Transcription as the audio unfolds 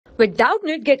With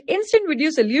Doubtnut, get instant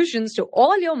video solutions to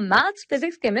all your maths,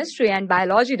 physics, chemistry, and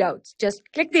biology doubts. Just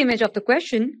click the image of the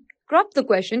question, crop the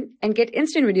question, and get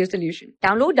instant video solution.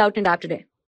 Download Doubtnut app today.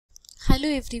 Hello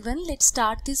everyone, let's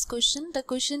start this question. The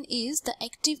question is the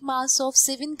active mass of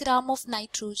 7 gram of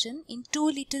nitrogen in 2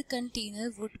 liter container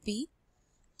would be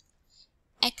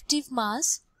active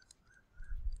mass.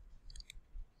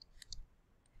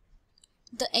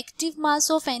 The active mass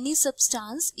of any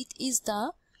substance, it is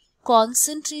the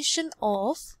concentration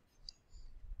of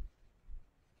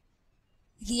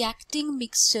reacting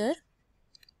mixture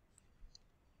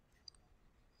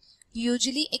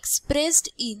usually expressed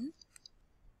in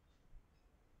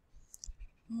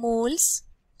moles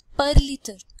per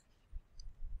liter.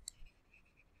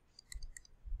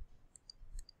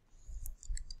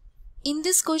 In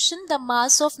this question, the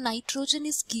mass of nitrogen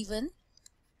is given.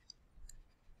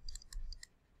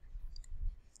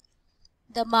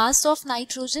 The mass of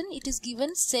nitrogen, it is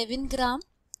given 7 gram.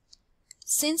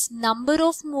 Since number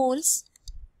of moles,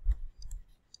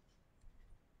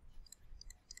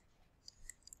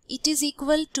 it is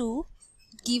equal to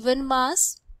given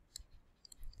mass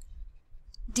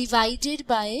divided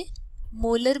by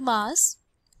molar mass.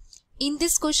 In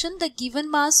this question, the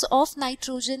given mass of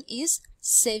nitrogen is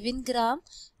 7 gram.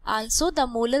 Also, the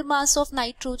molar mass of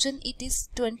nitrogen, it is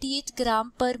 28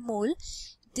 gram per mole.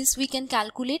 This we can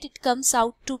calculate. It comes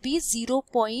out to be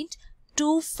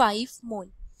 0.25 mole.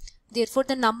 Therefore,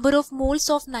 the number of moles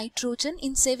of nitrogen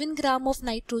in 7 gram of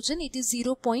nitrogen, it is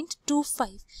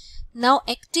 0.25. Now,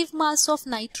 active mass of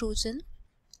nitrogen,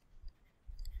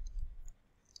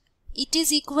 it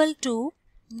is equal to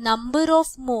number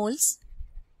of moles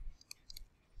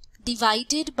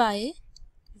divided by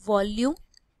volume.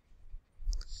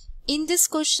 In this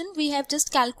question, we have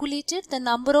just calculated the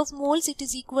number of moles, it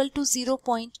is equal to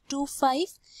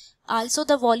 0.25. Also,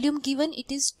 the volume given,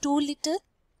 it is 2 liter.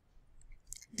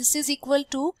 This is equal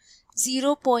to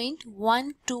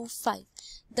 0.125.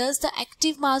 Thus, the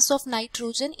active mass of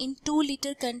nitrogen in 2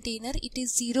 liter container, it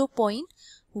is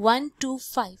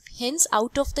 0.125. Hence,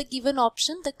 out of the given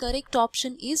option, the correct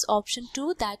option is option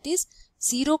 2, that is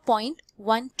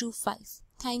 0.125.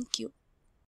 Thank you.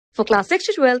 For class 6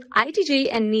 to 12, IIT JEE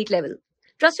and NEET level.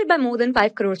 Trusted by more than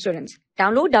 5 crore students.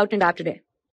 Download Doubtnut app today.